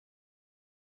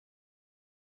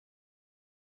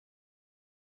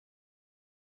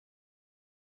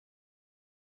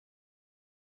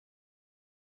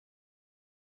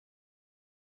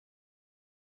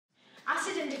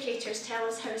Acid indicators tell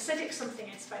us how acidic something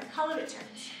is by the colour it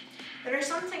turns. There are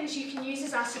some things you can use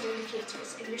as acid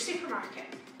indicators in your supermarket,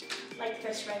 like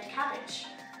this red cabbage.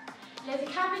 Now the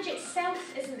cabbage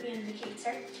itself isn't the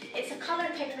indicator, it's a colour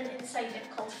pigment inside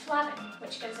it called flavin,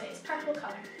 which gives it its purple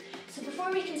colour. So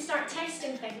before we can start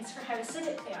testing things for how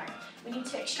acidic they are, we need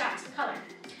to extract the colour.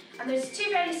 And there's two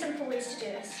very simple ways to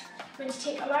do this. We're going to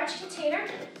take a large container,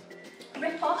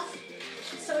 rip off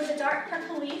some of the dark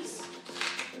purple leaves,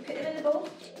 and put them in the bowl.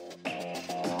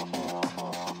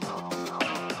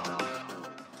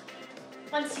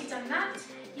 Once you've done that,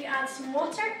 you add some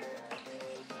water.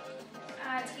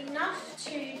 Add enough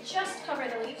to just cover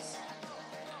the leaves.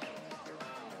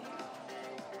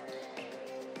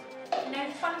 And now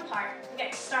the fun part, we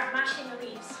get to start mashing the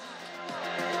leaves.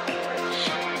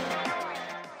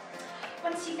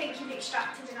 Once you think you've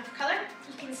extracted enough colour,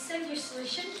 you can sieve your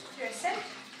solution through a sieve.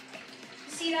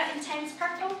 You see that intense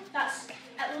purple? That's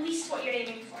at least what you're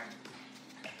aiming for.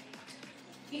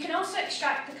 You can also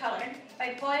extract the colour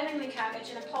by boiling the cabbage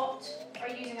in a pot or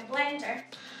using a blender.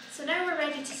 So now we're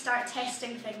ready to start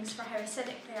testing things for how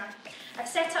acidic they are. I've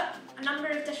set up a number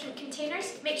of different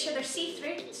containers. Make sure they're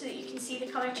see-through so that you can see the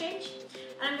colour change.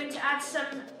 And I'm going to add some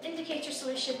indicator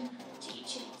solution to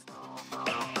each of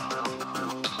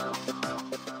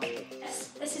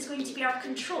these. This is going to be our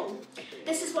control.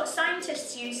 This is what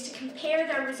scientists use to compare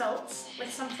their results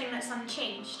with something that's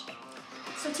unchanged.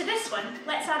 So to this one,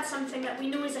 let's add something that we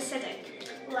know is acidic,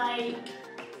 like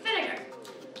vinegar.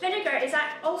 Vinegar is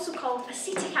also called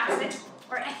acetic acid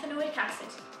or ethanoic acid.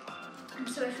 And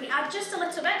so if we add just a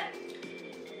little bit,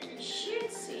 you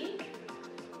should see,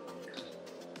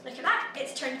 look at that,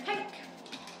 it's turned pink.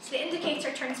 So the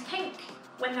indicator turns pink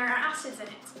when there are acids in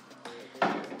it.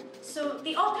 So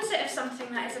the opposite of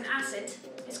something that is an acid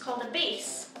is called a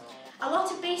base. A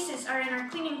lot of bases are in our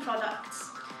cleaning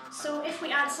products. So if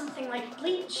we add something like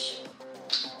bleach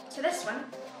to this one,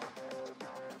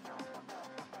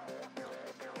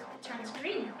 it turns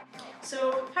green.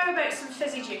 So how about some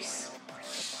fizzy juice?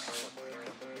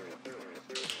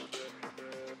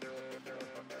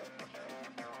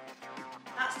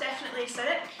 That's definitely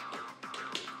acidic.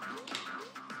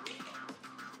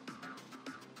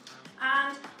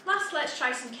 And last, let's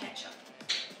try some ketchup.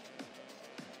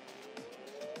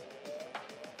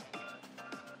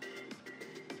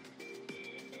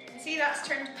 See, that's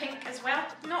turned pink as well.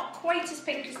 Not quite as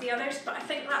pink as the others, but I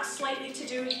think that's slightly to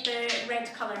do with the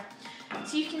red colour.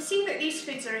 So you can see that these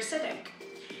foods are acidic.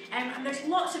 And there's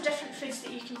lots of different foods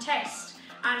that you can test,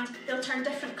 and they'll turn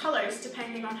different colours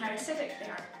depending on how acidic they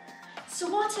are. So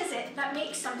what is it that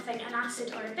makes something an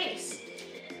acid or a base?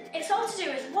 It's all to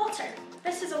do with water.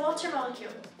 This is a water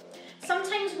molecule.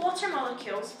 Sometimes water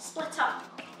molecules split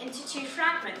up into two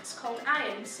fragments called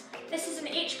ions. This is an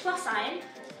H+ ion,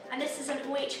 and this is an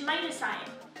OH-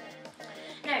 ion.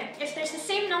 Now, if there's the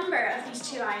same number of these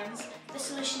two ions, the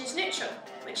solution is neutral,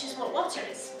 which is what water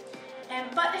is.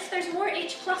 But if there's more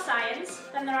H+ ions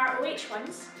than there are OH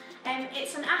ones,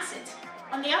 it's an acid.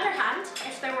 On the other hand,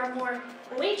 if there were more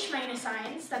OH-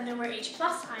 ions than there were H+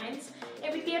 ions,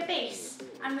 it would be a base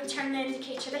and would turn the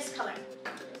indicator this colour.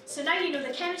 So now you know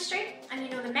the chemistry and you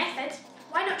know the method.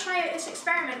 Why not try out this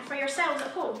experiment for yourselves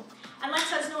at home and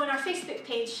let us know on our Facebook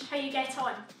page how you get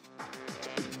on.